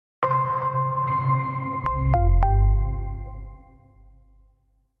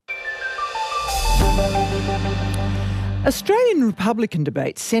Australian Republican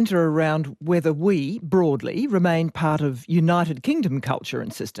debates centre around whether we, broadly, remain part of United Kingdom culture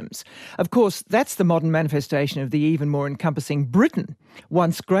and systems. Of course, that's the modern manifestation of the even more encompassing Britain,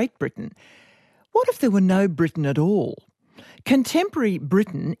 once Great Britain. What if there were no Britain at all? Contemporary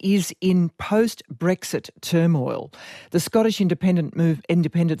Britain is in post-Brexit turmoil. The Scottish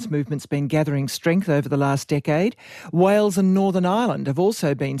independence movement's been gathering strength over the last decade. Wales and Northern Ireland have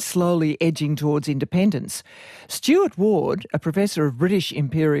also been slowly edging towards independence. Stuart Ward, a professor of British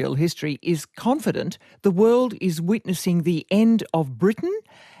imperial history, is confident the world is witnessing the end of Britain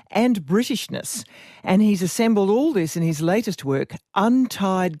and Britishness. And he's assembled all this in his latest work,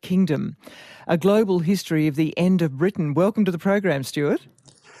 Untied Kingdom, a global history of the end of Britain. Welcome to the program, Stuart.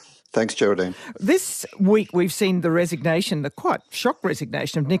 Thanks, Geraldine. This week we've seen the resignation, the quite shock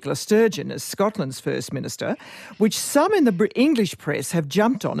resignation of Nicola Sturgeon as Scotland's First Minister, which some in the English press have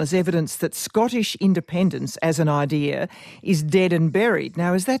jumped on as evidence that Scottish independence as an idea is dead and buried.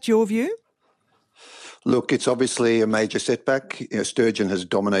 Now, is that your view? Look, it's obviously a major setback. Sturgeon has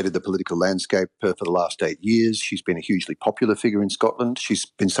dominated the political landscape for the last 8 years. She's been a hugely popular figure in Scotland. She's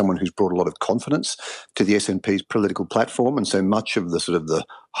been someone who's brought a lot of confidence to the SNP's political platform, and so much of the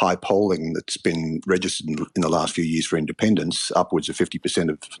high polling that's been registered in the last few years for independence, upwards of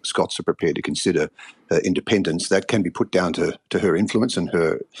 50% of Scots are prepared to consider independence. That can be put down to her influence and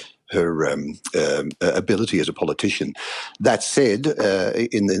her ability as a politician. That said,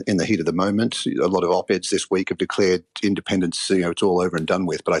 in the heat of the moment, a lot of op-eds this week have declared independence, it's all over and done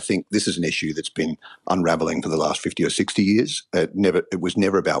with. But I think this is an issue that's been unravelling for the last 50 or 60 years. It was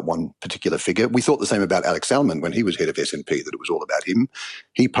never about one particular figure. We thought the same about Alex Salmond when he was head of SNP, that it was all about him.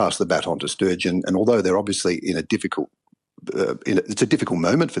 He passed the baton to Sturgeon, and although they're obviously in a difficult it's a difficult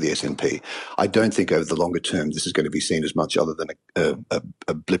moment for the SNP. I don't think over the longer term this is going to be seen as much other than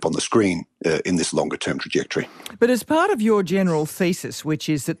a blip on the screen in this longer term trajectory. But as part of your general thesis, which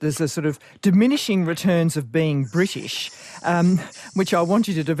is that there's a sort of diminishing returns of being British, which I want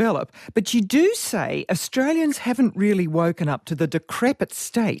you to develop, but you do say Australians haven't really woken up to the decrepit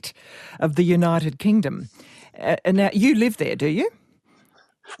state of the United Kingdom. And now you live there, do you?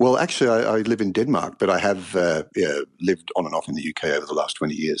 Well, actually, I live in Denmark, but I have lived on and off in the UK over the last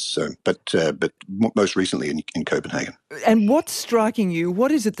 20 years. So, but most recently in Copenhagen. And what's striking you? What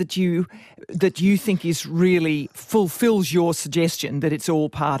is it that you think is really fulfills your suggestion that it's all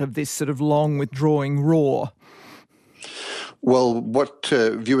part of this sort of long withdrawing roar? Well,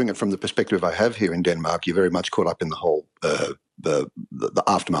 viewing it from the perspective I have here in Denmark, you're very much caught up in the whole the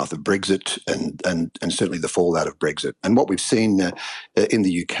aftermath of Brexit and certainly the fallout of Brexit. And what we've seen in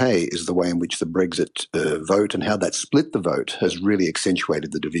the UK is the way in which the Brexit vote and how that split the vote has really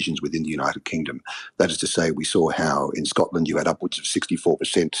accentuated the divisions within the United Kingdom. That is to say, we saw how in Scotland you had upwards of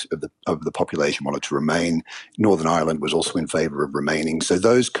 64% of the population wanted to remain. Northern Ireland was also in favour of remaining. So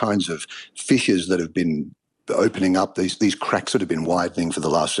those kinds of fissures that have been opening up, these cracks that have been widening for the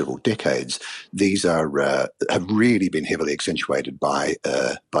last several decades, these have really been heavily accentuated by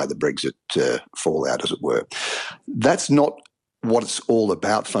the Brexit fallout, as it were. That's not what it's all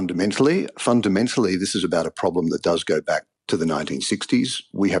about fundamentally. Fundamentally, this is about a problem that does go back to the 1960s.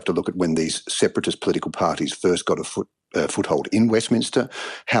 We have to look at when these separatist political parties first got a foothold in Westminster,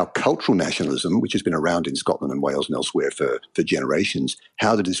 how cultural nationalism, which has been around in Scotland and Wales and elsewhere for generations,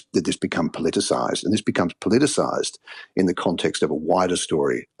 how did this become politicized? And this becomes politicized in the context of a wider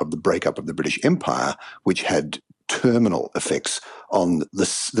story of the breakup of the British Empire, which had terminal effects on the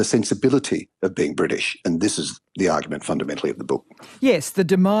sensibility of being British. And this is the argument fundamentally of the book. Yes, the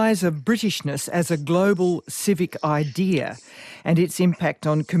demise of Britishness as a global civic idea and its impact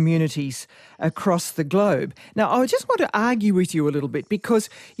on communities across the globe. Now, I just want to argue with you a little bit because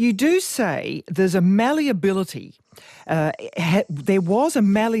you do say there's a malleability. There was a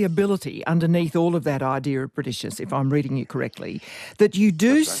malleability underneath all of that idea of Britishness, if I'm reading you correctly, that you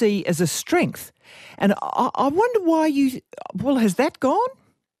do see as a strength. And I wonder why has that gone?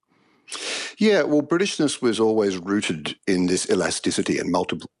 Yeah, well, Britishness was always rooted in this elasticity and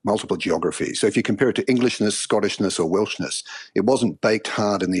multiple geographies. So if you compare it to Englishness, Scottishness or Welshness, it wasn't baked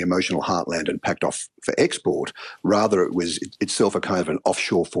hard in the emotional heartland and packed off for export. Rather, it was itself a kind of an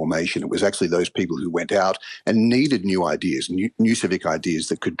offshore formation. It was actually those people who went out and needed new ideas, new civic ideas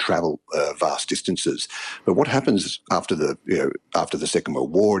that could travel vast distances. But what happens after the Second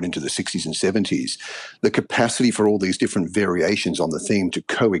World War and into the 60s and 70s, the capacity for all these different variations on the theme to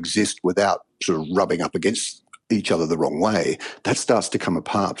coexist without sort of rubbing up against each other the wrong way, that starts to come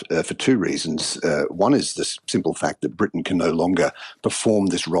apart for two reasons. One is the simple fact that Britain can no longer perform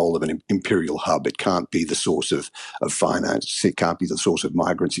this role of an imperial hub. It can't be the source of finance. It can't be the source of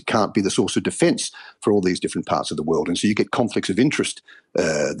migrants. It can't be the source of defence for all these different parts of the world. And so you get conflicts of interest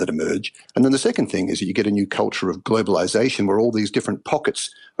that emerge. And then the second thing is that you get a new culture of globalisation where all these different pockets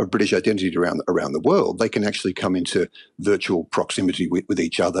of British identity around the world, they can actually come into virtual proximity with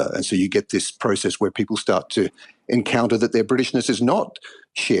each other. And so you get this process where people start to encounter that their Britishness is not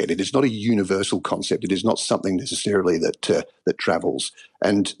shared. It is not a universal concept. It is not something necessarily that travels.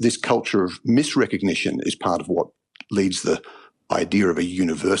 And this culture of misrecognition is part of what leads the idea of a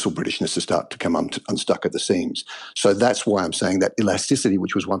universal Britishness to start to come unstuck at the seams. So that's why I'm saying that elasticity,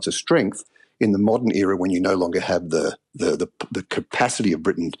 which was once a strength, in the modern era, when you no longer have the capacity of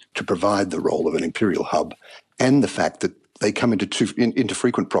Britain to provide the role of an imperial hub, and the fact that they come into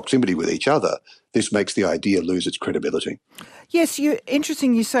frequent proximity with each other, this makes the idea lose its credibility. Yes,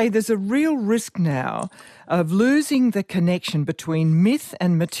 interesting you say there's a real risk now of losing the connection between myth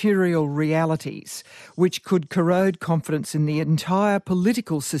and material realities, which could corrode confidence in the entire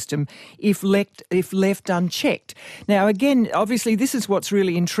political system if left unchecked. Now, again, obviously this is what's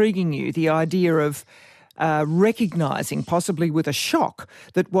really intriguing you, the idea of recognising, possibly with a shock,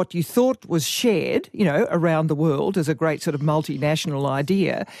 that what you thought was shared, around the world as a great sort of multinational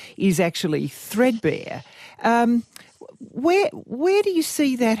idea is actually threadbare. Where do you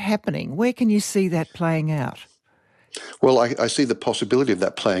see that happening? Where can you see that playing out? Well, I see the possibility of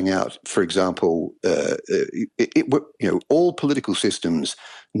that playing out. For example, all political systems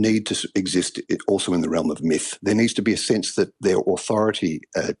need to exist also in the realm of myth. There needs to be a sense that their authority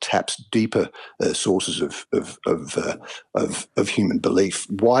taps deeper sources of human belief.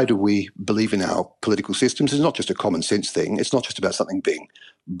 Why do we believe in our political systems? It's not just a common sense thing. It's not just about something being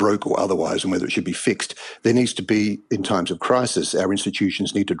broke or otherwise and whether it should be fixed. There needs to be, in times of crisis, our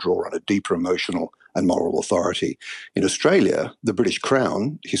institutions need to draw on a deeper emotional and moral authority. In Australia, the British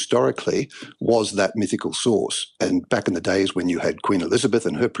Crown, historically, was that mythical source. And back in the days when you had Queen Elizabeth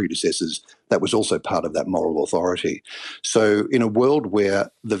and her predecessors, that was also part of that moral authority. So in a world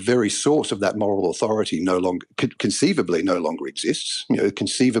where the very source of that moral authority conceivably no longer exists,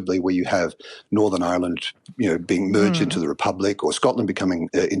 conceivably where you have Northern Ireland, being merged into the Republic, or Scotland becoming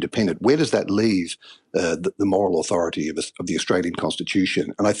independent, where does that leave the moral authority of the Australian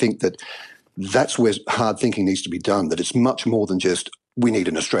Constitution? And I think that's where hard thinking needs to be done, that it's much more than just we need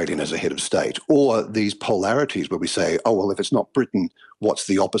an Australian as a head of state, or these polarities where we say, oh, well, if it's not Britain, what's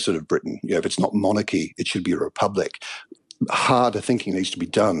the opposite of Britain? If it's not monarchy, it should be a republic. Harder thinking needs to be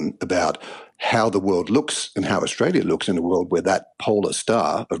done about how the world looks and how Australia looks in a world where that polar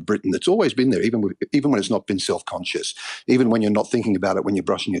star of Britain that's always been there, even when it's not been self-conscious, even when you're not thinking about it when you're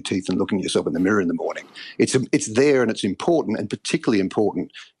brushing your teeth and looking at yourself in the mirror in the morning. It's there and it's important, and particularly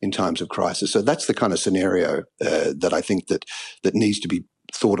important in times of crisis. So that's the kind of scenario that I think that needs to be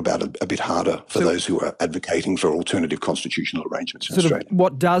thought about a bit harder for those who are advocating for alternative constitutional arrangements in Australia.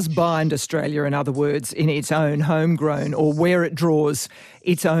 What does bind Australia, in other words, in its own homegrown, or where it draws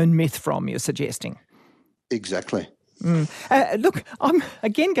its own myth from, you're suggesting? Exactly. Look, I'm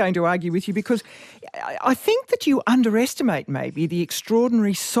again going to argue with you because I think that you underestimate maybe the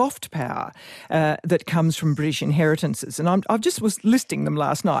extraordinary soft power that comes from British inheritances. And I just was listing them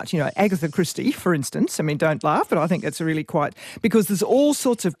last night. Agatha Christie, for instance. I mean, don't laugh, but I think that's really quite... Because there's all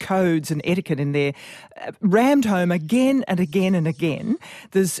sorts of codes and etiquette in there rammed home again and again and again.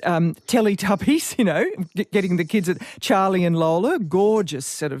 There's Teletubbies, getting the kids at Charlie and Lola, gorgeous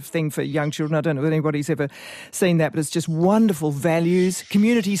sort of thing for young children. I don't know if anybody's ever seen that, but it's just wonderful values.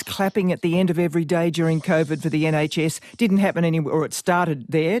 Communities clapping at the end of every day during COVID for the NHS. Didn't happen anywhere, or it started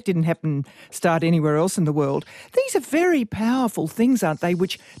there. Didn't start anywhere else in the world. These are very powerful things, aren't they,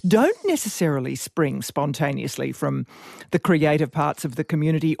 which don't necessarily spring spontaneously from the creative parts of the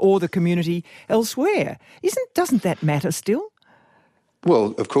community or the community elsewhere. Doesn't that matter still?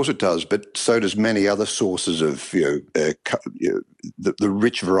 Well, of course it does, but so does many other sources of the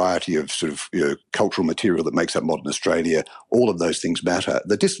rich variety of sort of cultural material that makes up modern Australia. All of those things matter.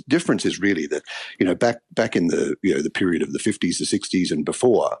 The difference is really that back in the the period of the 50s, the 60s, and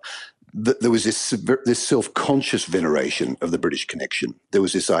before, there was this self-conscious veneration of the British connection. There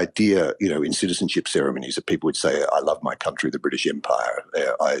was this idea, in citizenship ceremonies that people would say, "I love my country, the British Empire."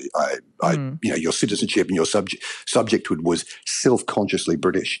 Your citizenship and your subjecthood was self-consciously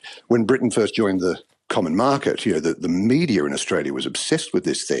British. When Britain first joined the common market, the media in Australia was obsessed with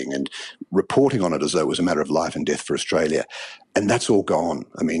this thing and reporting on it as though it was a matter of life and death for Australia. And that's all gone.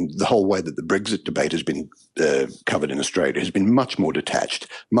 I mean, the whole way that the Brexit debate has been covered in Australia has been much more detached,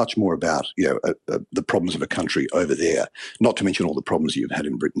 much more about, the problems of a country over there, not to mention all the problems you've had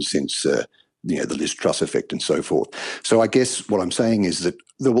in Britain since the Liz Truss effect and so forth. So I guess what I'm saying is that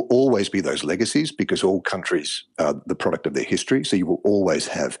there will always be those legacies because all countries are the product of their history. So you will always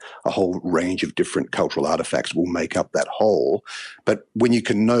have a whole range of different cultural artefacts will make up that whole. But when you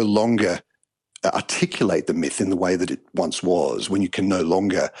can no longer articulate the myth in the way that it once was, when you can no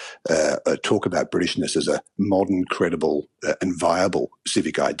longer talk about Britishness as a modern, credible and viable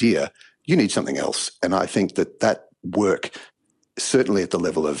civic idea, you need something else. And I think that work, certainly at the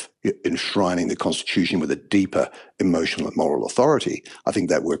level of enshrining the Constitution with a deeper emotional and moral authority, I think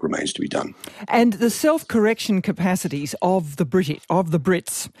that work remains to be done. And the self-correction capacities of the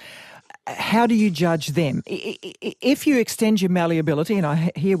Brits, how do you judge them? If you extend your malleability, and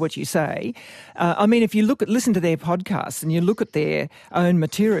I hear what you say, if you listen to their podcasts and you look at their own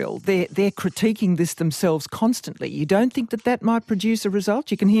material, they're critiquing this themselves constantly. You don't think that might produce a result?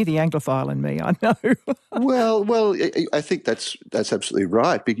 You can hear the Anglophile in me, I know. Well, I think that's absolutely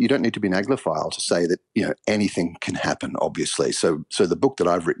right. But you don't need to be an Anglophile to say that anything can happen. Obviously, so the book that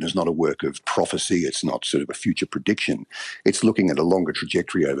I've written is not a work of prophecy. It's not sort of a future prediction. It's looking at a longer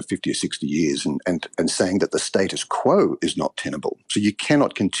trajectory over 50 or 60 years and saying that the status quo is not tenable. So you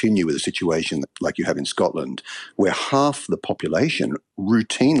cannot continue with a situation like you have in Scotland, where half the population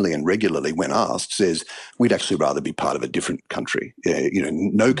routinely and regularly, when asked, says we'd actually rather be part of a different country.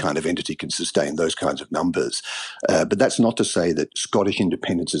 No kind of entity can sustain those kinds of numbers. But that's not to say that Scottish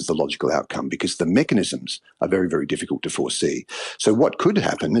independence is the logical outcome, because the mechanisms are very, very difficult to foresee. So what could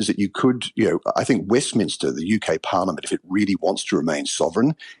happen is that you could, I think Westminster, the UK Parliament, if it really wants to remain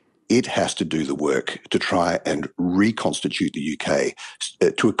sovereign, it has to do the work to try and reconstitute the UK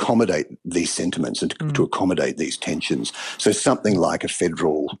to accommodate these sentiments and to accommodate these tensions. So something like a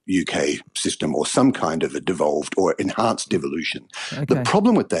federal UK system or some kind of a devolved or enhanced devolution. Okay. The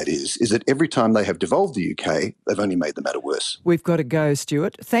problem with that is that every time they have devolved the UK, they've only made the matter worse. We've got to go,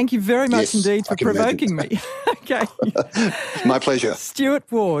 Stuart. Thank you very much indeed for provoking me. Okay. My pleasure. Stuart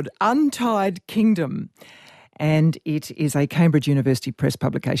Ward, Untied Kingdom. And it is a Cambridge University Press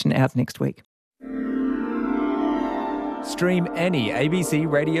publication, out next week. Stream any ABC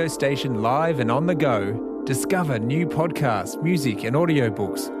radio station live and on the go. Discover new podcasts, music and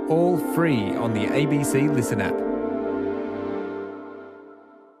audiobooks, all free on the ABC Listen app.